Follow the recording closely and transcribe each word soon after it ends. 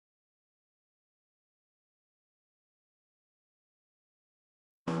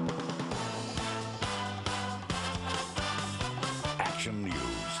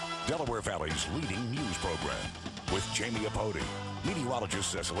Delaware Valley's leading news program with Jamie Apodi,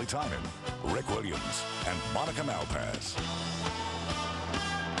 meteorologist Cecily Tynan, Rick Williams, and Monica Malpass.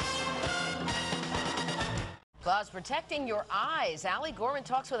 Plus, protecting your eyes. Allie Gorman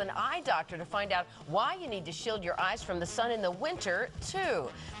talks with an eye doctor to find out why you need to shield your eyes from the sun in the winter, too.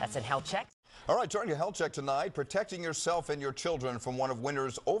 That's in Health Check. All right, turning to Health Check tonight, protecting yourself and your children from one of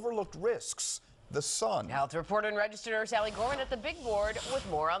winter's overlooked risks, the sun. Health reporter and registered nurse Allie Gorman at the big board with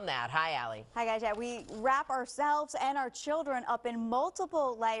more on that. Hi, Allie. Hi, guys. Yeah, we wrap ourselves and our children up in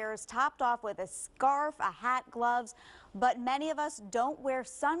multiple layers, topped off with a scarf, a hat, gloves. But many of us don't wear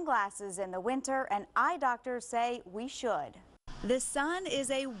sunglasses in the winter, and eye doctors say we should. The sun is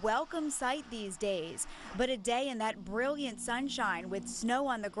a welcome sight these days, but a day in that brilliant sunshine with snow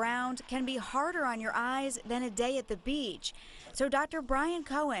on the ground can be harder on your eyes than a day at the beach. So Dr. Brian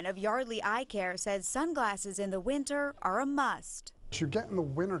Cohen of Yardley Eye Care says sunglasses in the winter are a must. What you get in the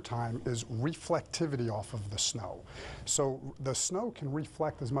wintertime is reflectivity off of the snow. So the snow can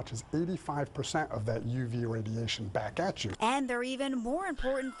reflect as much as 85% of that UV radiation back at you. And they're even more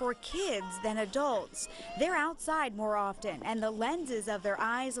important for kids than adults. They're outside more often, and the lenses of their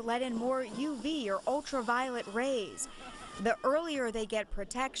eyes let in more UV or ultraviolet rays. The earlier they get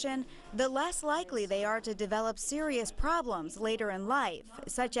protection, the less likely they are to develop serious problems later in life,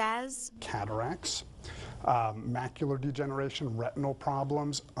 such as cataracts, macular degeneration, retinal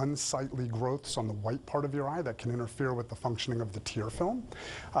problems, unsightly growths on the white part of your eye that can interfere with the functioning of the tear film.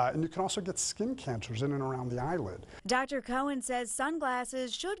 And you can also get skin cancers in and around the eyelid. Dr. Cohen says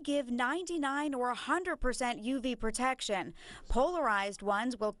sunglasses should give 99 or 100% UV protection. Polarized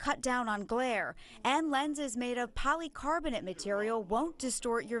ones will cut down on glare, and lenses made of polycarbonate material won't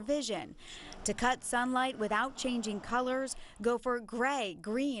distort your vision. To cut sunlight without changing colors, go for gray,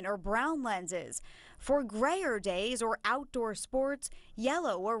 green, or brown lenses. For grayer days or outdoor sports,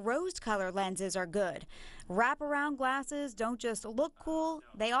 yellow or rose-colored lenses are good. Wraparound glasses don't just look cool,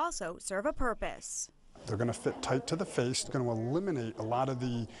 they also serve a purpose. They're going to fit tight to the face, going to eliminate a lot of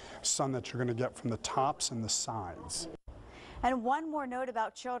the sun that you're going to get from the tops and the sides. And one more note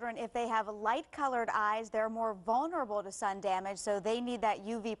about children: if they have light-colored eyes, they're more vulnerable to sun damage, so they need that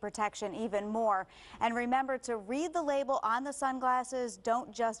UV protection even more. And remember to read the label on the sunglasses.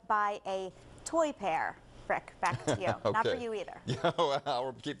 Don't just buy a toy pair. Rick, back to you. Okay. Not for you either. Yeah, well,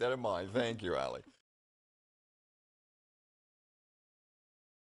 I'll keep that in mind. Thank you, Allie.